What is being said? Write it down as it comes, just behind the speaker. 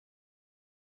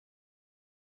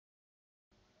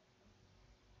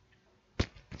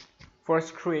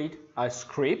First, create a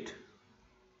script,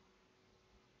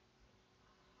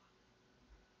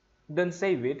 then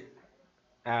save it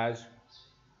as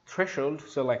threshold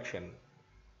selection.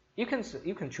 You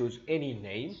can choose any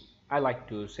name. I like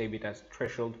to save it as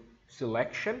threshold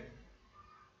selection.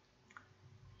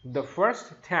 The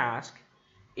first task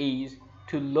is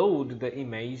to load the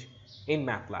image in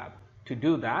Matlab. To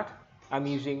do that, I'm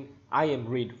using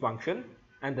imread function,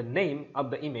 and the name of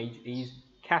the image is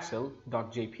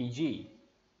castle.jpg.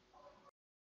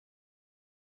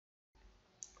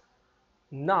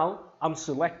 Now I'm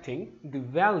selecting the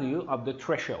value of the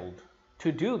threshold.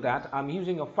 To do that, I'm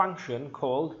using a function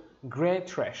called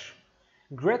graythresh.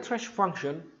 Graythresh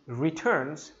function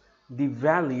returns the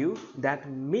value that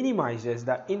minimizes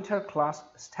the interclass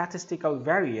statistical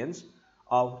variance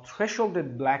of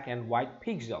thresholded black and white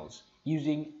pixels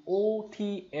using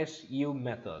OTSU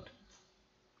method.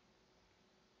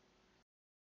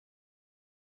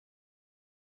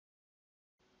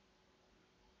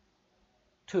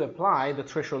 To apply the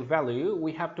threshold value,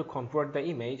 we have to convert the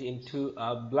image into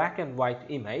a black and white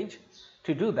image.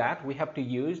 To do that, we have to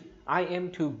use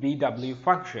im2bw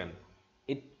function.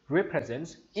 It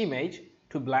represents image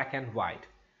to black and white.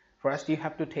 First, you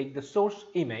have to take the source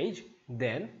image,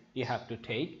 then you have to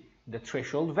take the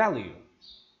threshold value.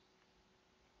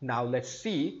 Now let's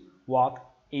see what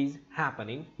is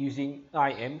happening using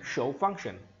imshow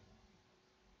function.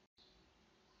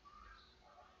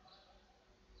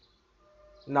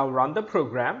 Now run the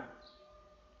program,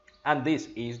 and this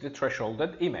is the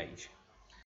thresholded image.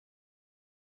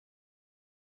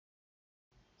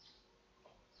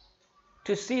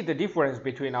 To see the difference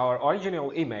between our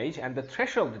original image and the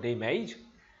thresholded image,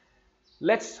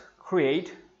 let's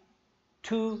create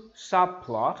two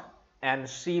subplot and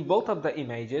see both of the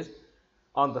images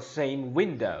on the same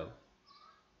window.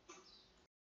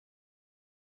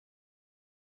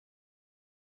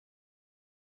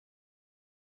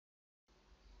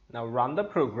 Now run the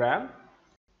program.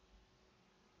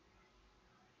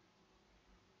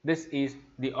 This is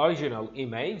the original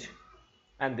image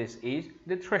and this is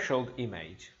the threshold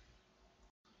image.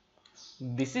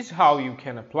 This is how you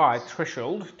can apply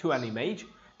threshold to an image.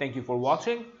 Thank you for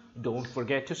watching. Don't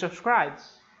forget to subscribe.